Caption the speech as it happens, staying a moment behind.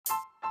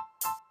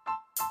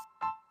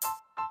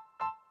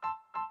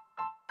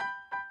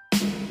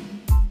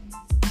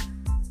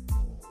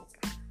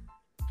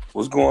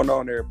What's going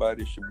on,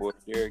 everybody? It's your boy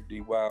Derek D.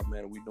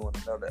 Wildman, and we're doing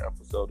another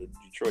episode of the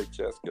Detroit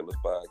Chess Killers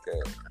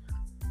podcast.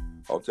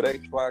 On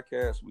today's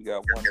podcast, we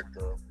got one of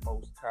the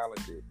most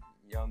talented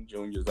young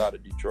juniors out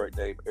of Detroit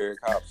named Eric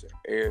Hobson.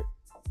 Eric.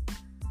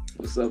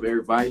 What's up,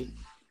 everybody?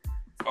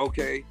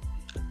 Okay.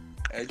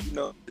 As you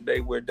know, today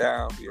we're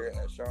down here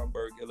at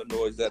Schaumburg,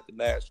 Illinois at the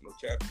National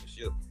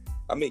Championship.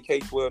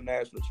 K-12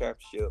 National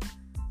Championship.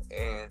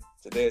 And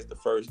today is the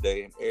first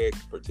day, and Eric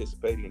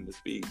participating in the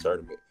speed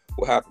tournament.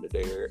 What happened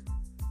today, Eric?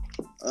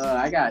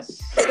 I got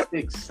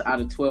 6 out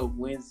of 12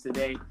 wins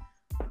today.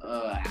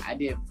 I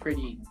did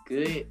pretty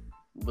good,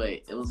 but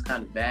it was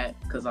kind of bad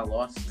because I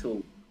lost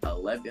to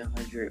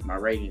 1,100. My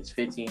rating is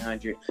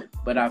 1,500,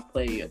 but I've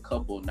played a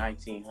couple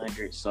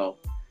 1,900, so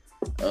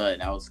that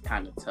was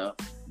kind of tough.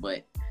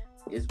 But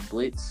it's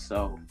blitz,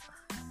 so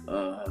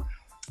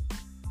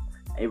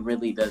it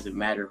really doesn't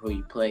matter who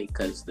you play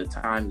because the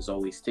time is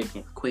always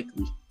ticking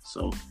quickly,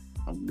 so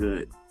I'm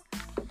good.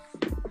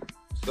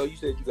 So you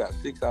said you got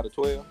 6 out of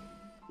 12?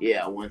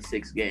 Yeah, I won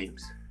 6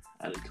 games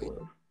out of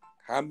 12.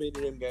 How many of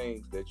them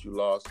games that you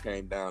lost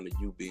came down to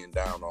you being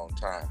down on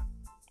time?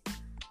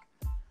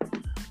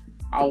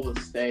 I would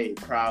say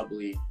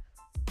probably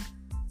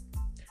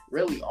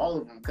really all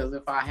of them, because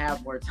if I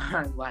had more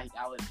time, I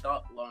would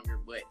thought longer.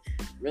 But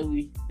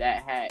really,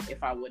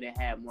 if I would have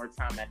had more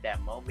time at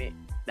that moment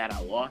that I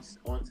lost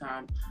on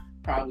time,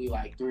 probably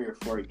 3 or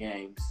 4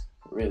 games,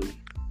 really.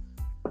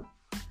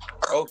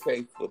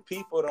 Okay, for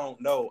people don't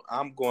know,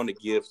 I'm going to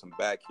give some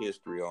back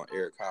history on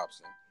Eric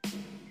Hobson.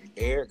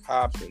 Eric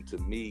Hobson, to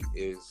me,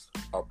 is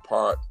a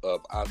part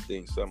of, I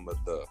think, some of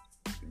the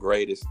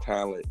greatest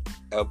talent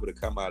ever to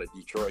come out of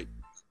Detroit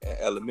at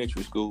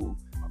elementary school.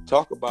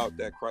 Talk about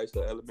that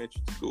Chrysler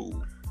Elementary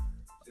School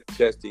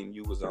chess team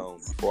you was on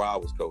before I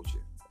was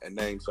coaching, and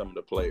name some of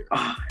the players.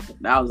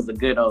 That was the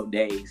good old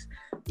days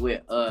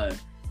with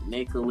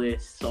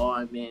Nicholas,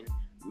 Simon,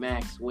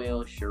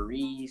 Maxwell,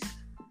 Cherise,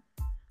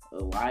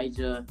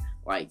 Elijah,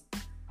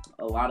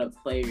 a lot of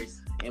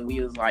players, and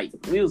we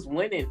was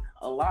winning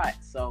a lot,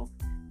 so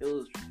it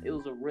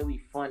was a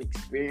really fun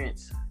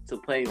experience to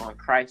play on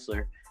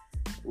Chrysler.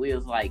 We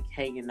was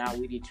hanging out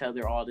with each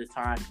other all the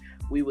time.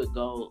 We would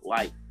go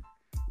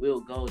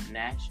to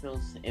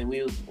nationals, and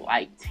we was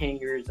 10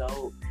 years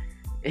old.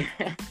 It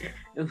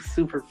was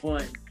super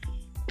fun,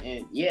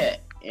 and yeah,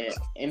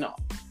 and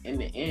in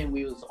the end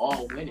we was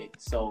all winning,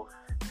 so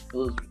it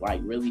was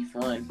really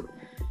fun,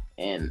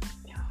 and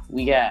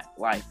we got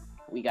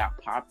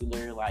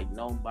popular,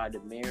 known by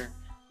the mayor,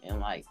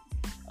 and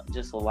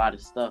just a lot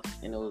of stuff.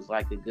 And it was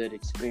a good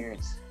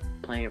experience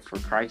playing for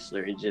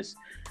Chrysler and just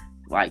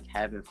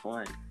having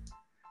fun.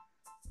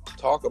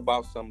 Talk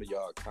about some of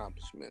y'all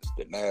accomplishments,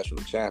 the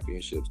national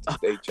championships, the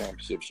state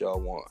championships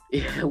y'all won.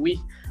 Yeah,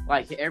 we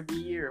every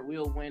year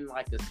we'll win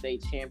a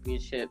state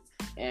championship,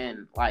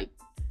 and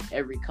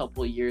every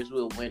couple of years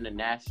we'll win a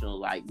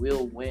national.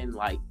 We'll win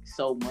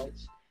so much.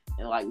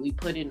 And we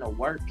put in the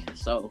work,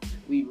 so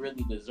we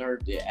really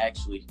deserved it,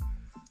 actually.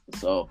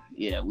 So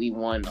yeah, we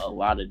won a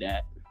lot of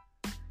that.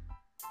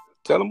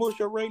 Tell them what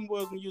your rating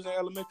was when you was in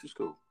elementary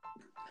school.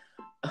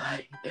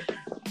 I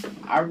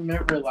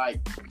remember I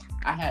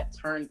had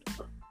turned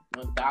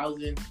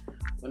 1,000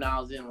 when I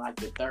was in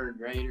the 3rd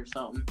grade or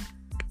something,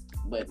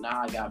 but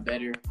now I got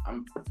better.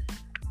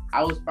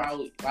 I was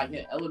probably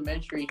in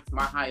elementary,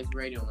 my highest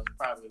rating was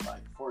probably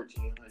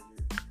 1,400.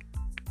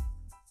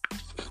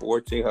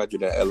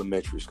 1,400 at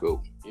elementary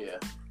school. Yeah.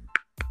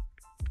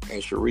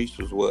 And Sharice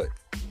was what?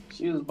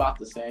 She was about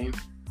the same.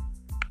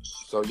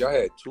 So y'all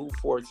had 2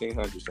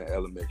 1,400s in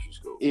elementary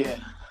school. Yeah.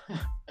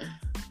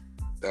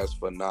 That's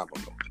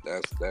phenomenal.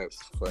 That's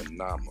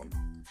phenomenal.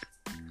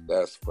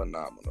 That's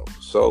phenomenal.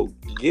 So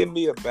give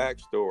me a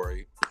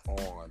backstory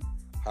on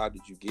how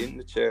did you get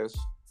into chess?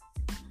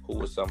 Who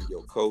were some of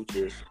your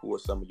coaches? Who were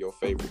some of your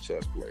favorite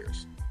chess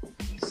players?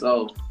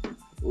 So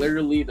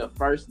literally the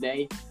first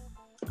day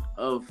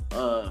of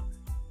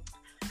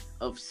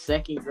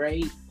 2nd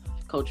grade,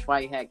 Coach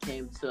Whitehat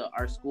came to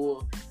our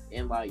school,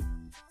 and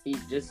he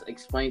just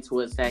explained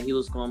to us that he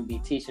was going to be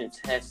teaching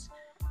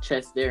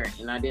chess there,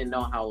 and I didn't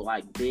know how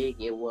big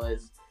it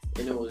was,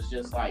 and it was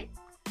just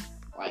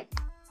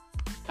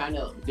kind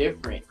of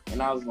different,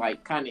 and I was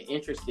kind of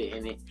interested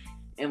in it,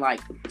 and I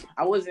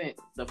wasn't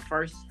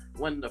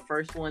one of the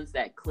first ones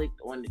that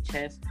clicked on the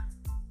chess.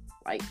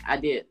 I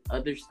did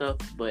other stuff,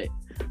 but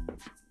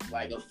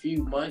a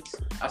few months,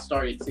 I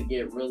started to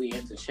get really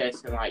into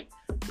chess and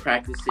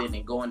practicing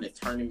and going to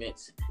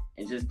tournaments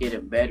and just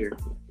getting better,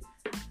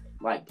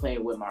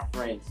 playing with my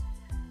friends.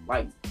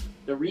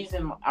 The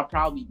reason I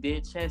probably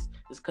did chess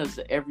is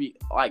because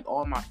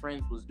all my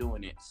friends was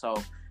doing it. So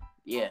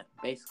yeah,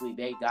 basically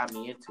they got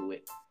me into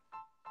it.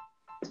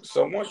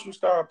 So once you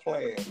started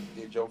playing,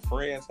 did your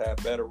friends have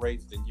better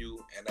rates than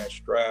you, and that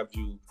strived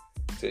you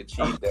to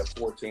achieve that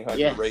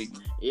 1,400 rating?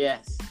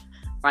 Yes.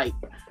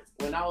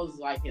 When I was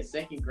in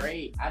 2nd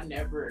grade, I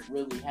never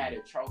really had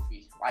a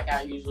trophy.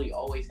 I usually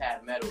always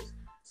had medals.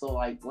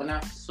 So when I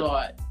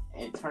saw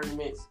in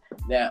tournaments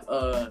that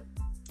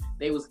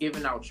they was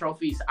giving out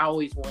trophies. I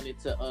always wanted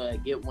to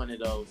get one of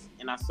those,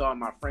 and I saw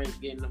my friends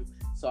getting them,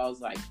 so I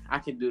was like, I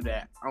can do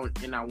that.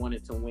 And I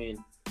wanted to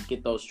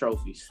get those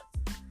trophies.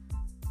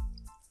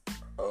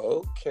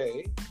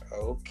 Okay.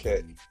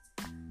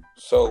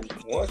 So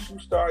once you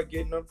start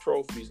getting them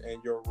trophies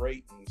and your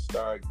ratings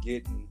start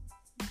getting,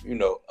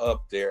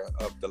 up there,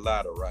 up the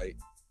ladder, right?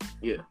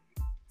 Yeah.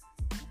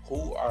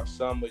 Who are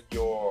some of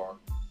your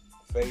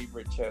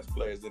favorite chess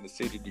players in the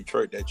city of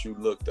Detroit that you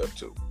looked up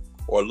to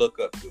or look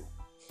up to?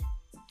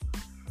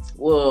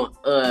 Well,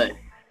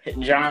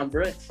 John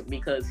Brooks,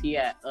 because he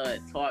had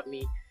taught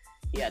me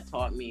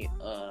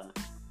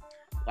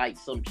like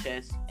some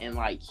chess, and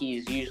like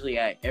he's usually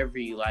at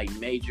every like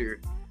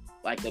major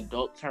like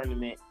adult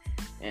tournament.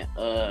 And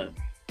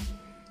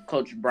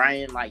Coach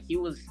Brian, like he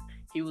was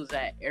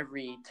at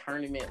every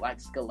tournament, like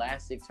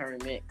Scholastic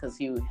tournament, because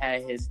he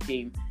had his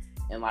team,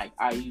 and like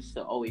I used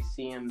to always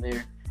see him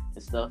there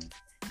and stuff.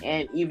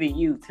 And even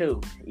you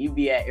too, you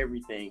be at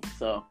everything.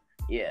 So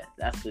yeah,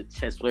 that's the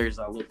chess players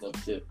I look up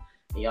to.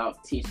 And y'all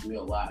teach me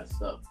a lot of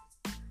stuff.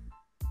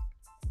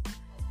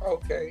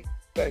 Okay,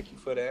 thank you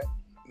for that.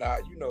 Now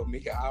you know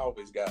me, I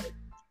always gotta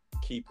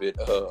keep it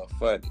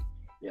funny.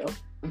 Yep.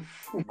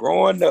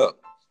 Growing up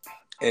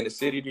in the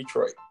city of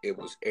Detroit, it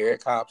was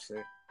Eric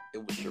Hobson, it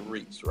was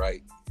Sharice,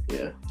 right?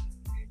 Yeah.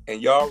 And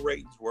y'all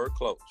ratings were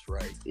close,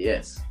 right?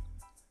 Yes.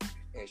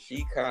 And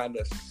she kind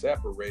of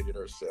separated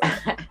herself.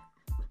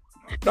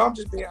 No, I'm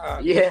just being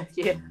honest.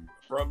 Yeah.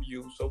 From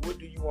you. So what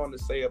do you want to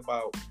say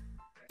about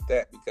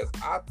that? Because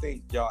I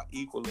think y'all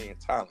equally in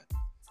talent.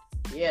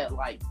 Yeah,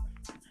 like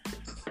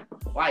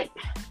I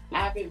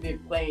haven't been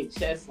playing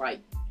chess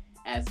like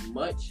as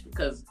much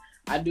because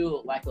I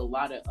do like a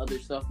lot of other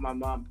stuff. My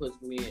mom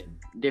puts me in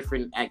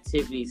different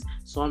activities,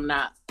 so I'm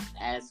not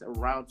as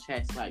around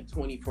chess like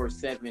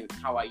 24/7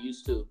 how I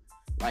used to,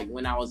 like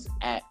when I was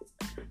at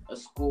a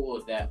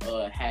school that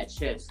had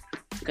chess,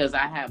 because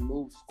I had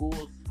moved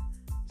schools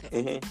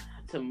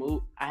to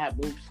move. I had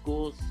moved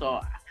schools,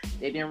 so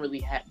they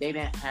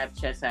didn't have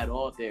chess at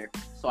all there.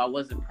 So I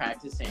wasn't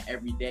practicing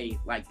every day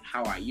like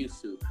how I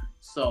used to.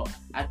 So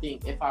I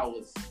think if I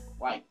was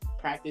like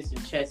practicing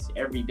chess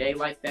every day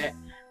like that,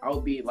 I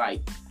would be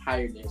like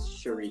higher than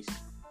Sharice.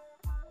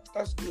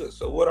 That's good.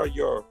 So what are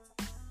your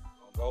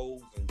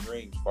goals and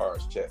dreams as far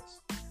as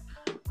chess?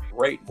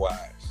 Rating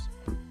wise?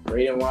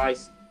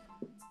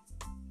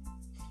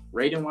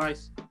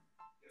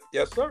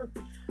 Yes, sir.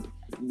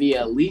 Be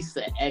at least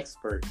an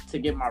expert to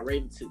get my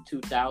rating to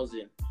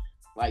 2,000,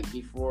 like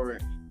before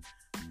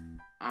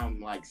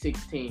I'm like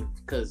 16,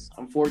 because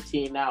I'm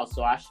 14 now,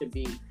 so I should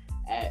be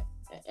at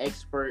an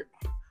expert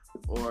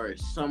or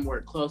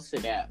somewhere close to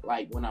that,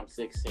 like when I'm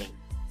 16.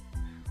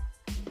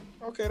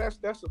 Okay,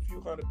 that's a few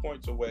hundred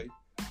points away.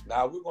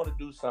 Now we're going to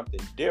do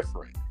something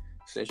different.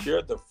 Since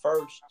you're the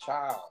first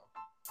child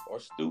or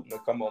student to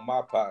come on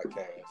my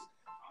podcast,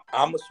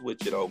 I'm going to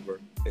switch it over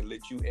and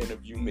let you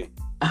interview me.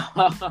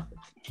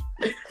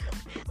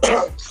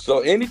 So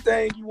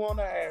anything you want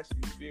to ask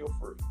me, feel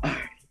free.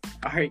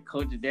 All right,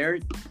 Coach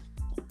Derek,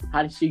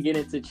 how did she get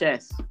into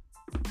chess?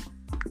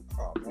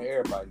 Oh, man,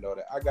 everybody know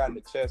that. I got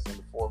into chess in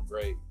the 4th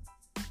grade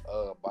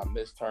by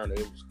Miss Turner.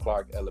 It was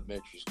Clark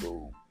Elementary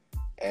School.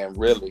 And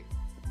really,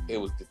 it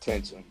was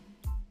detention.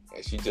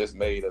 And she just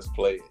made us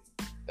play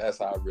it. That's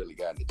how I really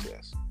got into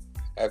chess.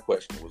 That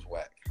question was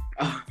whack.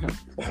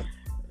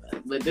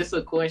 But this is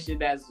a question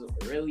that's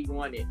really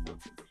wanted.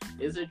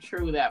 Is it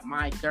true that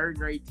my 3rd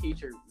grade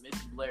teacher,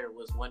 Miss Blair,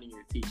 was one of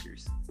your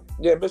teachers?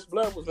 Yeah, Miss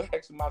Blair was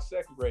actually my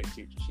 2nd grade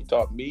teacher. She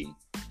taught me,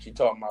 she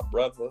taught my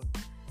brother,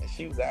 and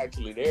she was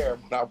actually there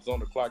when I was on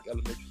the Clark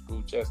Elementary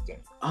School chess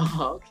team.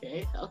 Oh,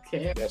 okay.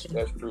 That's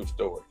a true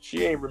story.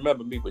 She ain't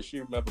remember me, but she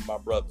remembered my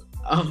brother.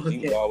 Oh, okay.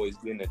 He was always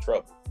getting in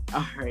trouble.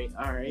 All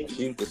right.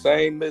 She was the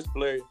same Miss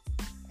Blair.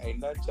 Ain't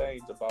nothing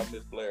changed about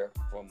Miss Blair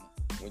from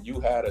when you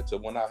had her to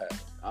when I had her.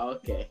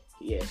 Okay.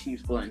 Yeah,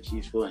 she's fun.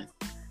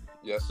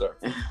 Yes, sir.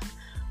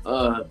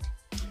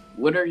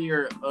 What are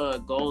your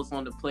goals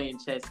on the playing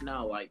chess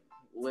now? Like,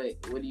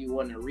 what do you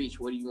want to reach?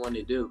 What do you want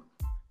to do?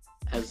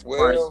 As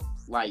far as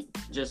like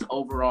just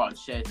overall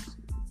chess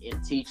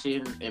in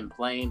teaching and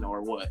playing,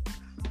 or what?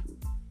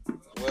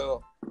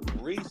 Well,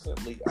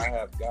 recently I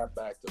have got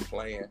back to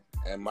playing,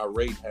 and my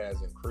rate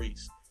has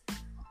increased.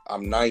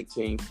 I'm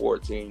 19,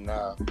 14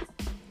 now.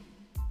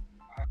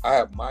 I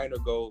have minor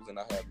goals and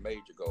I have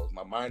major goals.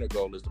 My minor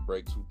goal is to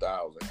break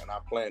 2,000, and I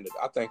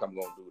think I'm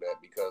going to do that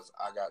because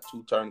I got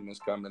 2 tournaments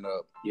coming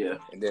up. Yeah.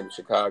 And then the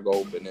Chicago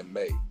Open in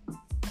May.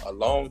 A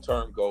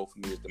long-term goal for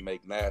me is to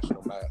make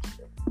National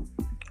Master.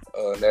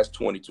 And that's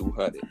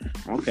 2,200.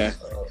 Okay.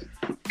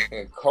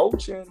 And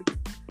coaching,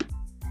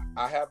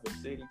 I have a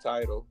city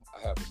title,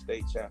 I have a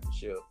state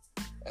championship,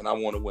 and I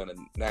want to win a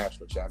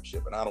national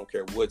championship. And I don't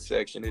care what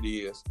section it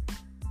is,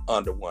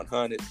 under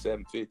 100,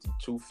 750,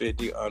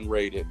 250,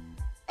 unrated.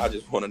 I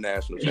just want a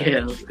national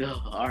championship. Yeah, let's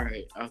go. All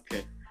right.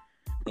 Okay.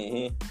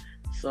 Mm-hmm.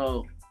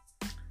 So,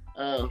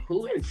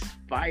 who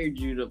inspired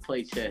you to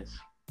play chess?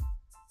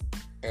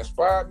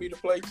 Inspired me to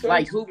play chess?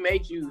 Like, who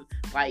made you,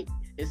 like,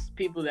 it's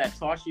people that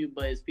taught you,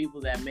 but it's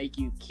people that make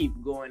you keep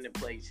going to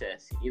play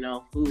chess. You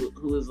know,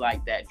 who is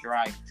like that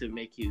drive to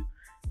make you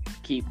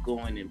keep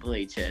going and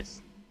play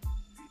chess?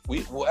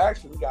 We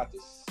got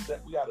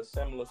a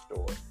similar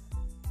story.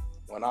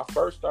 When I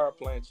first started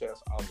playing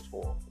chess, I was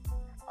horrible.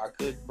 I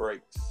couldn't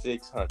break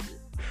 600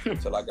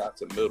 until I got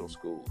to middle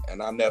school,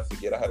 and I'll never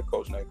forget. I had a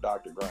coach named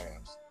Dr.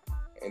 Grams,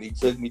 and he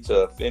took me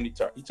to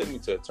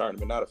a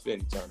tournament, not a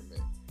Fendi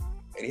tournament,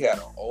 and he had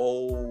an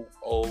old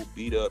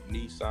beat up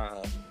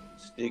Nissan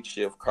stick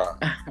shift car,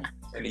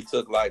 and he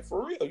took, like,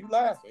 for real, you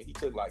laughing? He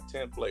took like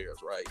 10 players,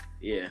 right?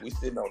 Yeah. We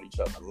sitting on each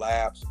other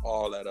laps,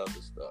 all that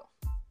other stuff.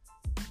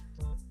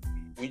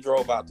 We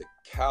drove out to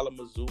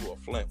Kalamazoo or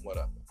Flint,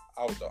 whatever.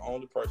 I was the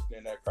only person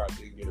in that car that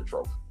didn't get a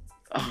trophy.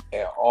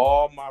 And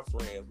all my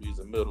friends, we was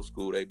in middle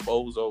school, they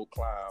bozo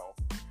clown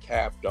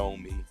capped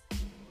on me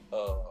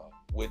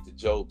with the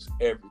jokes,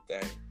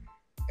 everything.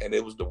 And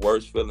it was the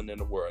worst feeling in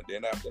the world.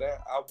 Then after that,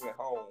 I went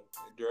home.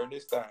 And during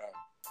this time,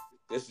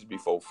 this is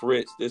before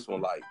Fritz, this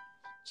one like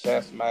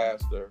Chess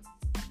Master,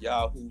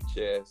 Yahoo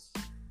Chess.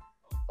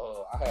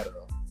 I had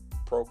a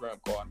program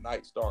called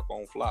Night Stark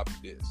on floppy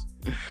disk.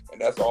 And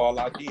that's all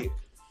I did.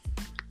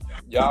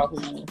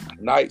 Yahoo,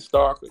 Night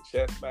Stark, or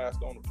Chess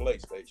Master on the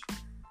PlayStation.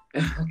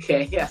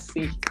 Okay, I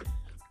see.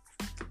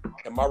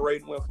 And my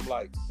rating went from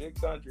like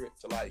 600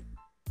 to like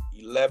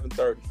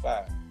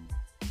 1135.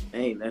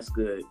 Hey, that's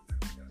good.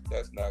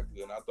 That's not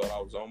good. I thought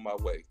I was on my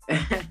way.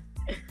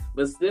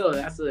 But still,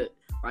 that's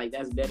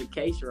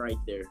dedication right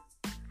there.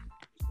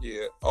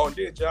 Yeah. Oh, and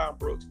then John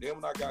Brooks. Then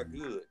when I got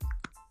good,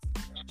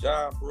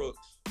 John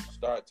Brooks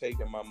started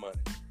taking my money.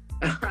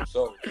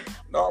 So,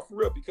 no, for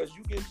real, because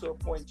you get to a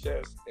point in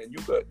chess, and you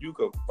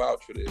could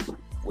vouch for this,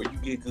 where you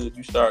get good,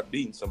 you start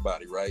beating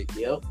somebody, right?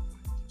 Yep.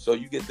 So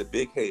you get the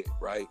big head,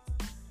 right?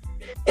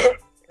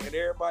 And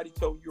everybody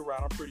told you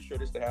around, I'm pretty sure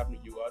this to happen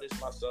to you. Oh, this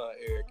is my son,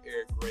 Eric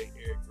Gray.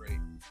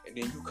 And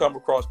then you come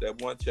across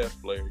that one chess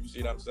player, you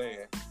see what I'm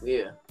saying?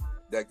 Yeah.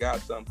 That got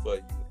something for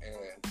you.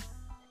 And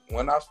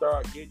when I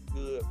started getting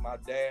good, my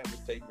dad was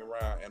taking me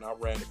around, and I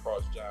ran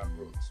across John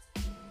Brooks.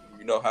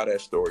 You know how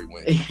that story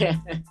went. Yeah.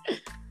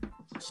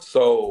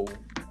 So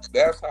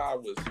that's how I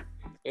was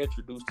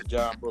introduced to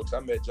John Brooks.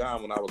 I met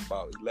John when I was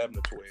about 11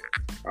 or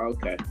 12.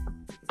 Okay.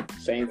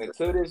 Same. And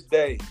to this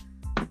day,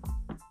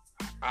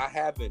 I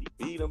haven't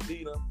beat him,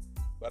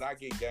 but I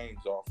get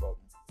games off of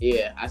him.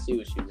 Yeah, I see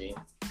what you mean.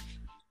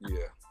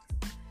 Yeah.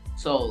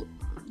 So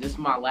this is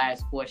my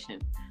last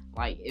question.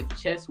 Like, if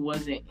chess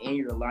wasn't in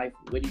your life,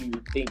 what do you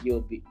think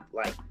you'll be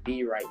right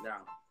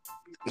now?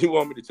 You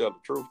want me to tell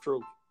the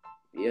truth?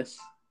 Yes.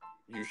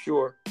 You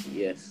sure?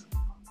 Yes.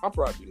 I'll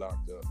probably be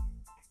locked up.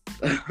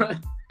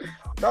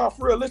 No,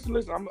 for real. Listen.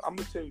 I'm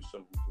gonna tell you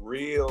some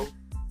real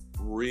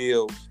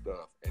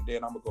stuff, and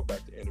then I'm gonna go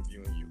back to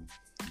interviewing you.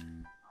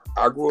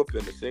 I grew up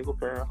in a single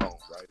parent home,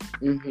 right?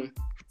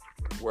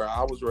 Mm-hmm. Where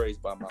I was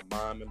raised by my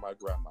mom and my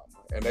grandmama,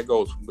 and that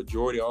goes for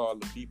majority of all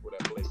the people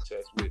that play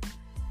chess with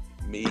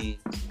me,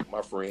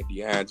 my friend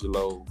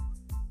D'Angelo,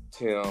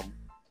 Tim,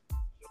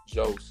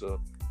 Joseph,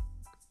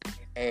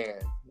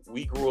 and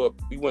we grew up.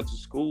 We went to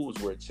schools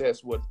where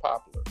chess wasn't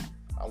popular.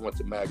 I went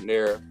to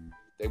McNair.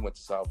 They went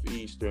to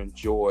Southeastern,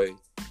 Joy,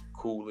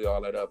 Cooley,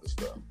 all that other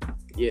stuff.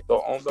 Yeah.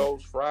 So on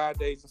those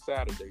Fridays and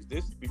Saturdays,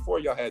 this is before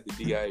y'all had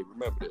the DIA.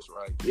 Remember this,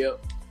 right?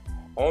 Yep.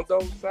 On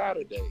those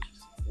Saturdays,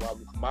 while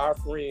my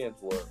friends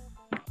were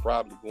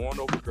probably going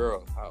over to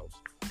girls' house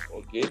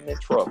or getting in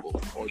trouble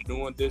or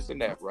doing this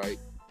and that, right?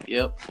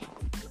 Yep.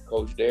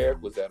 Coach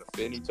Derek was at a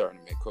Fendi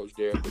tournament. Coach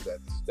Derek was at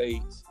the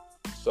States.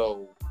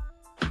 So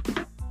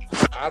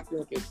I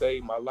think it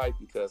saved my life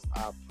because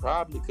I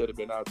probably could have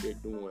been out there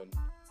doing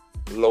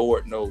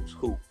Lord knows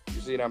who.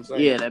 You see what I'm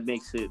saying? Yeah, that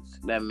makes sense.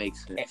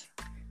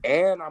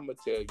 And I'm going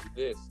to tell you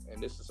this,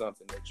 and this is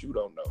something that you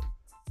don't know,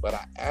 but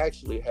I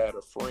actually had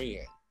a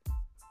friend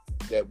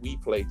that we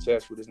played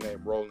chess with. His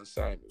name Roland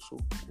Samuels,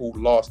 who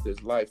lost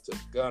his life to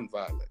gun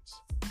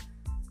violence.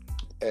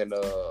 And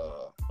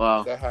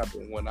wow. That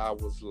happened when I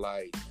was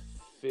like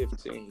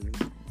 15,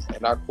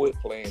 and I quit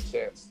playing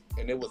chess.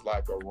 And it was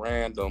like a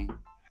random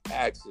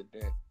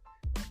accident,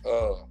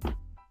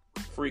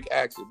 freak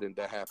accident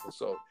that happened.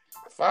 So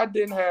if I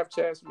didn't have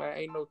chess, man,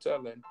 ain't no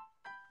telling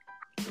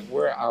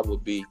where I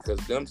would be. Because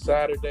them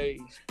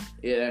Saturdays,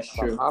 yeah, that's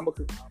true.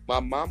 My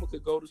mama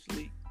could go to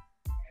sleep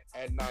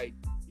at night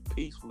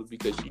peacefully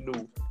because she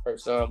knew her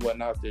son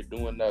wasn't out there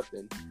doing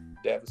nothing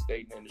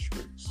devastating in the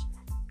streets.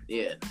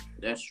 Yeah,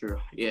 that's true.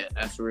 Yeah,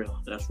 that's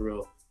real.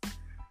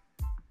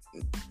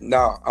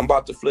 Now, I'm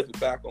about to flip it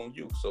back on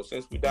you. So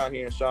since we down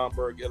here in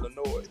Schaumburg,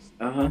 Illinois,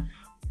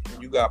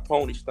 you got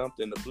pony stumped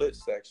in the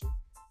Blitz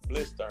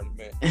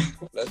tournament.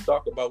 Let's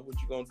talk about what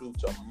you're going to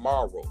do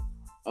tomorrow.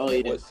 Oh,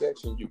 yeah. What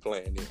section you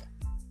playing in?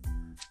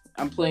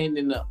 I'm playing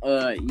in the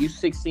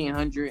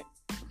U1600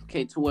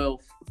 K12,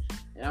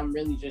 and I'm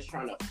really just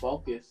trying to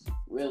focus,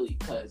 really,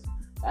 because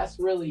that's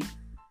really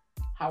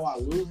how I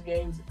lose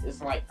games.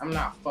 It's like I'm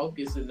not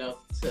focused enough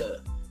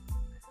to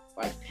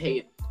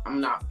I'm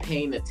not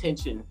paying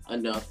attention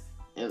enough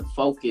and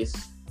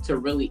focus to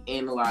really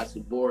analyze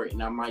the board,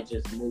 and I might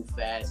just move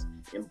fast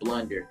and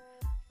blunder.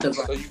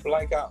 So you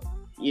blank out.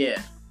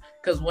 Yeah,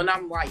 because when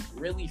I'm like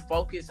really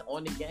focused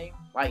on the game,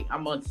 like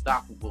I'm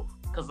unstoppable.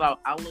 Because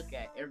I look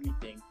at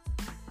everything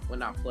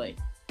when I play.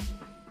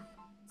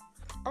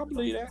 I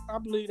believe that. I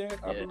believe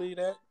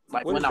that.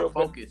 Like when I'm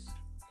focused.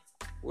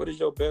 What is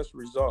your best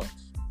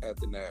results at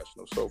the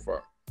National so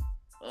far?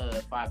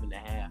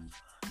 5.5.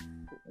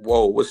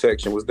 Whoa, what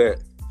section was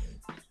that?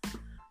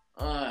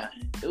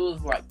 It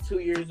was like 2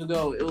 years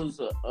ago. It was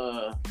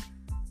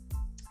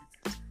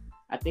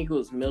I think it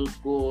was middle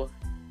school.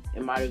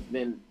 It might have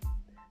been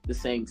the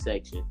same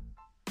section.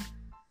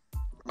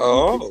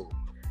 Oh.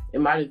 It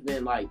might have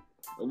been like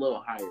a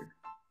little higher.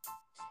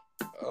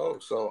 Oh,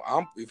 so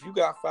if you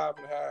got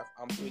 5.5,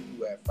 I'm putting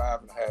you at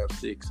 5.5,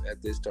 6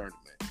 at this tournament.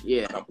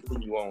 Yeah. I'm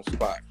putting you on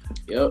spot.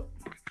 Yep.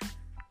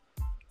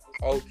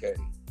 Okay.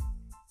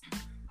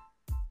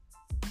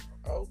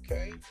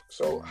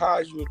 So how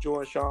are you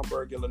enjoying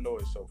Schaumburg,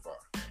 Illinois so far?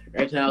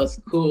 Right now it's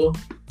cool.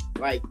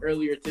 Like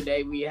earlier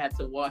today, we had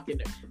to walk in.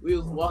 We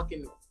was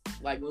walking,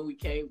 like when we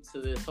came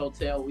to this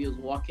hotel, we was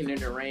walking in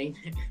the rain,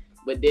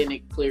 but then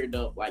it cleared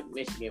up like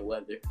Michigan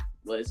weather.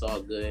 But it's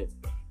all good.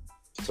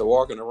 So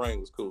walking in the rain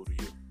was cool to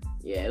you?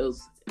 Yeah,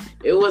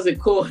 it wasn't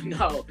cool,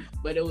 no,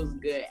 but it was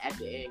good at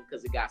the end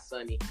because it got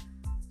sunny.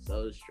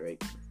 So it was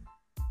straight.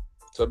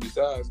 So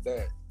besides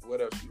that,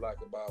 what else you like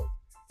about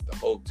the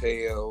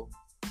hotel?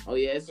 Oh,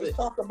 yeah. Let's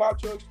talk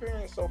about your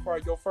experience so far,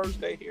 your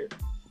first day here.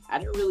 I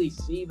didn't really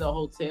see the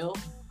hotel,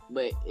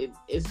 but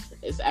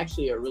it's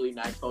actually a really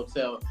nice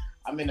hotel.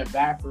 I'm in the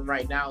bathroom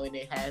right now, and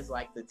it has,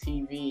 like, the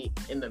TV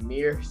in the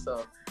mirror.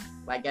 So,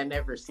 like, I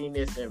never seen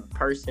this in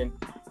person.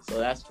 So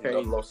that's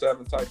crazy.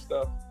 007 type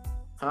stuff?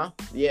 Huh?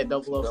 Yeah,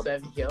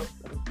 007, yep.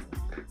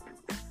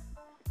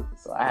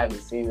 So I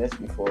haven't seen this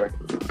before.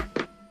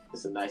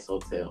 It's a nice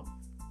hotel.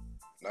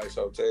 Nice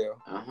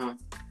hotel. Uh-huh.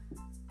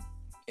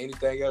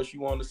 Anything else you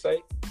want to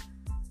say?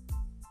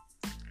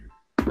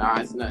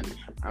 Nah, it's nothing.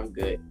 I'm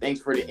good. Thanks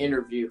for the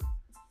interview.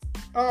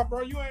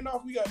 Bro, you ain't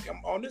off. We got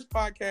on this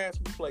podcast.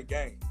 We play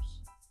games.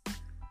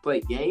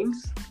 Play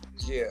games?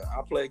 Yeah,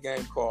 I play a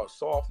game called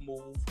Soft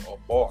Move or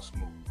Boss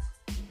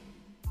Move,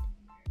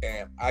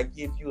 and I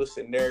give you a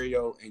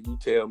scenario, and you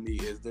tell me,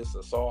 is this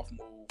a soft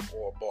move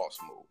or a boss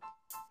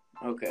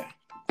move? Okay.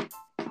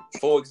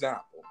 For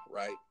example,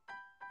 right?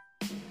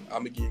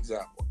 I'm gonna give you an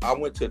example. I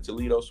went to a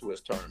Toledo Swiss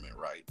tournament,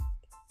 right?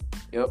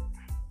 Yep.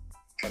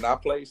 And I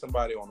played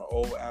somebody on an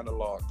old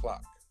analog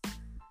clock.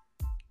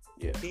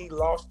 Yeah. He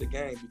lost the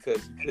game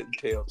because he couldn't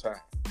tell time.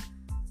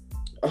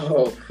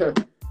 Oh.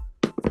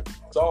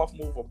 Soft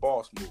move or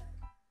boss move?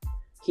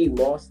 He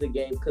lost the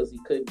game because he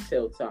couldn't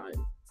tell time.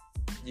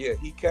 Yeah,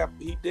 he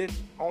didn't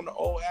on the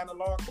old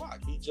analog clock.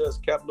 He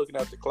just kept looking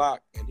at the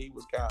clock, and he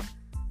was kind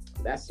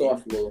of. That's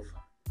soft move.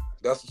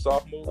 That's a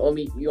soft move?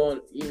 You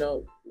want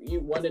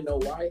to know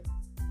why?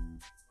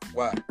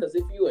 Why? Because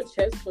if you a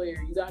chess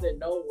player, you got to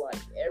know, like,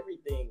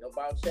 everything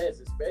about chess,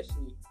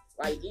 especially,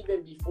 like,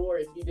 even before,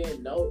 if he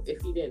didn't know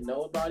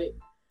about it,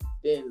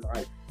 then,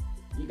 like,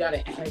 you got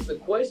to ask a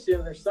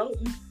question or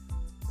something.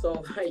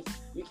 So, like,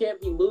 you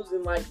can't be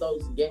losing, like,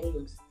 those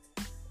games.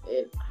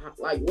 And,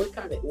 like,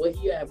 would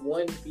he have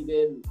won if he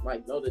didn't,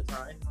 like, know the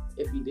time?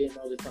 If he didn't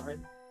know the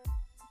time?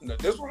 No,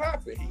 this what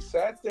happened. He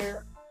sat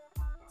there.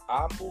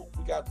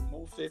 We got to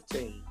move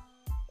 15.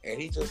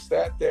 And he just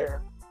sat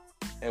there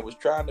and was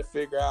trying to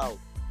figure out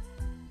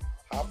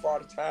how far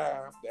the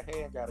time the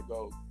hand got to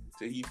go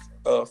till he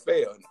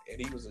failed.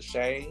 And he was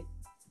ashamed.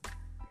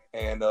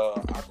 And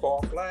I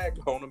called flag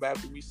on him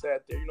after we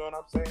sat there, you know what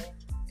I'm saying?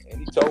 And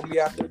he told me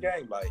after the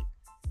game, like,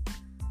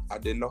 I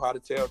didn't know how to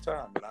tell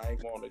time, and I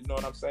ain't want to, you know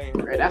what I'm saying?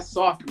 Right, that's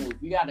soft move.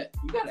 You gotta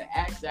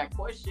ask that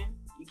question.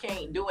 You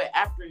can't do it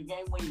after the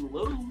game when you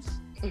lose.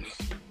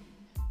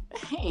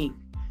 Dang.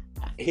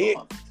 He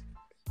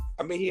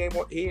ain't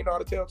know how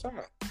to tell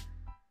time.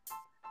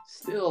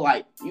 Still,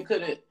 like, he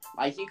could have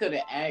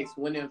asked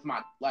when does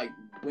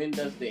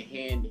the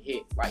hand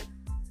hit? Like,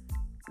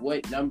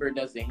 what number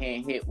does the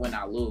hand hit when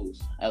I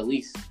lose? At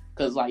least,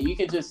 because, like, you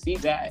can just see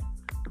that.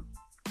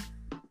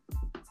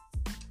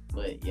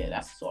 But, yeah,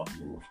 that's a soft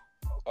move.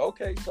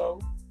 Okay, so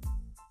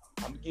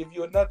I'm going to give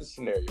you another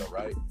scenario,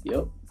 right?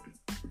 Yep.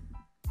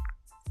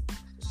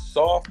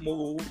 Soft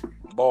move,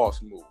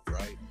 boss move,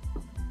 right?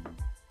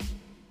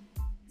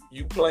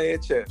 You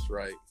playing chess,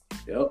 right?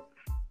 Yep.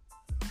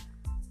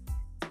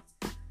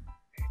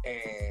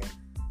 And,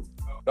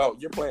 no,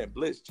 you're playing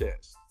blitz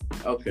chess.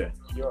 Okay.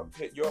 Your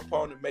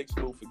opponent makes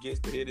a move,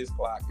 forgets to hit his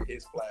clock, and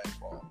his flag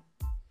fall.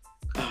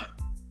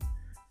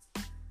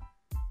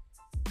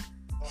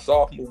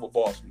 Soft move or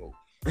boss move?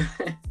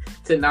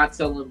 To not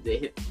tell him to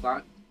hit the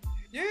clock?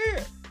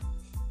 Yeah.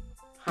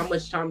 How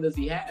much time does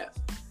he have?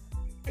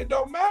 It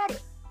don't matter.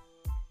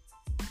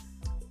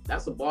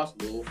 That's a boss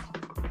move.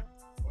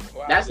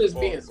 Well, that's just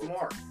being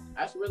smart.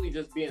 That's really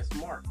just being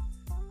smart.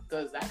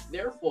 Because that's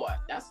their fault.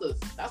 That's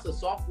a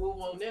soft move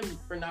on them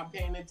for not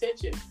paying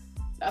attention.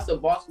 That's a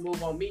boss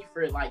move on me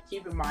for, like,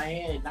 keeping my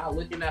hand, not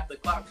looking at the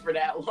clock for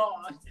that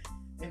long,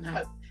 and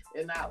not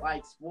and not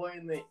like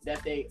spoiling it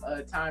that they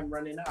time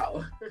running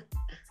out.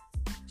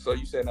 So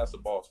you saying that's a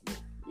boss move?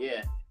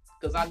 Yeah,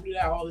 because I do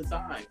that all the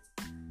time.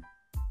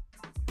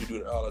 You do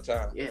it all the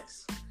time?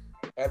 Yes.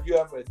 Have you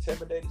ever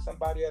intimidated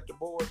somebody at the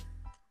board?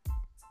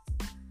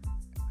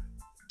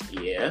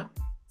 Yeah.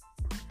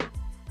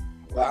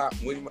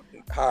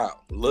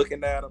 How?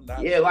 Looking at them?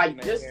 Yeah,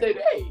 like just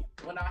today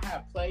when I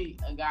had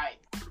played a guy,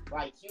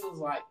 like he was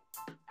like,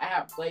 I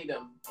had played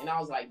him, and I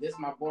was like, "This is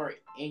my board,"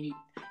 and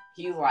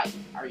he was like,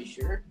 "Are you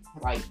sure?"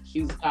 Like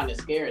he was kind of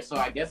scared, so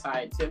I guess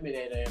I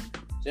intimidated him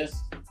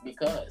just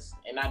because,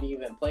 and I didn't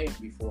even play him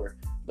before.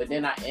 But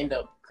then I end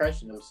up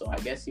crushing him, so I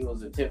guess he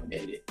was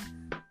intimidated.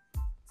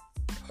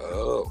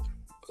 Oh,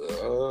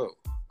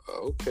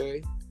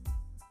 okay.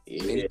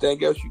 Yeah.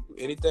 Anything else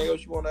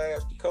you want to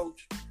ask the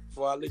coach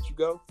before I let you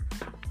go?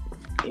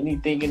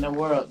 Anything in the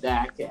world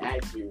that I can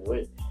ask you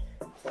with.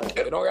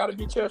 It don't gotta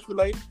be chess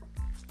related.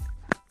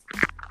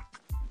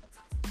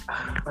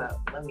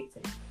 Let me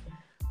think.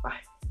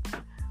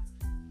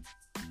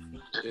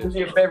 What is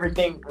your favorite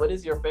thing? What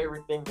is your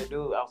favorite thing to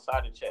do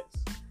outside of chess?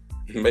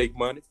 Make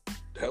money.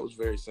 That was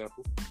very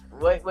simple.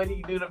 What do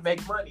you do to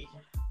make money?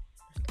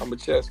 I'm a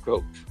chess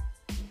coach.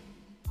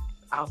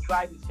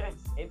 Outside of chess,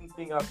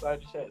 anything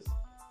outside of chess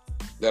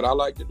that I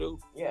like to do.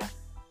 Yeah.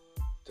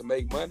 To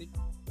make money.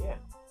 Yeah.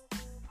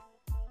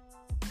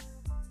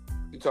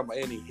 You talking about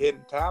any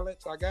hidden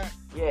talents I got?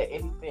 Yeah,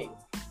 anything.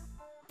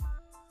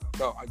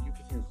 No, are you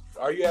confused?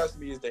 Are you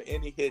asking me, is there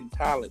any hidden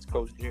talents,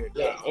 Coach Jared?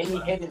 Yeah, any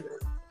hidden.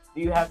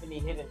 Do you have any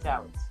hidden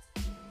talents?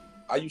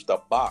 I used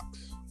to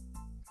box.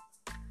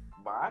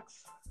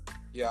 Box?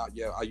 Yeah,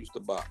 I used to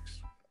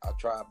box. I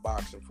tried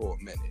boxing for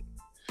a minute.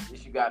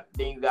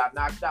 Then you got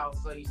knocked out,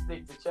 so you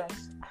stick to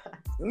chess?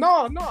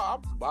 No, I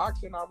was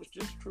boxing. I was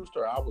just a true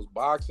story. I was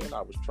boxing.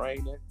 I was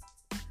training,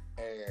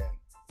 and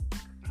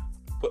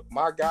put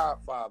my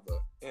godfather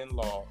his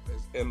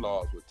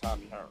in-laws with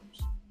Tommy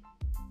Hearns,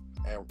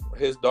 and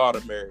his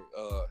daughter married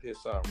his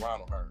son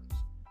Ronald Hearns.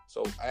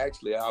 So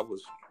actually, I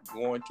was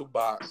going to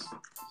box,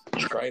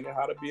 training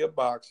how to be a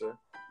boxer,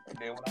 and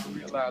then when I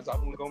realized I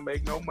wasn't gonna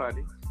make no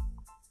money,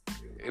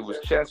 it was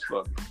chess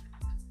for me.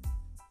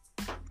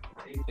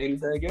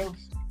 Anything else?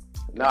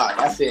 Nah,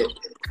 that's it.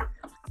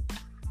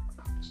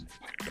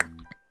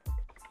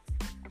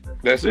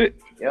 That's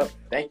it? Yep.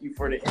 Thank you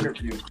for the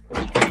interview.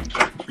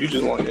 You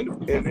just want to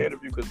end the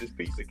interview because this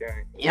pizza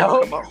game.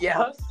 Yo,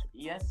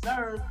 yes,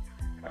 sir.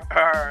 All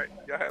right.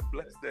 Y'all have a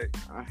blessed day.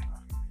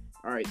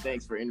 All right.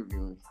 Thanks for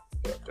interviewing.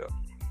 Yeah.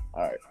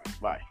 All right.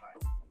 Bye.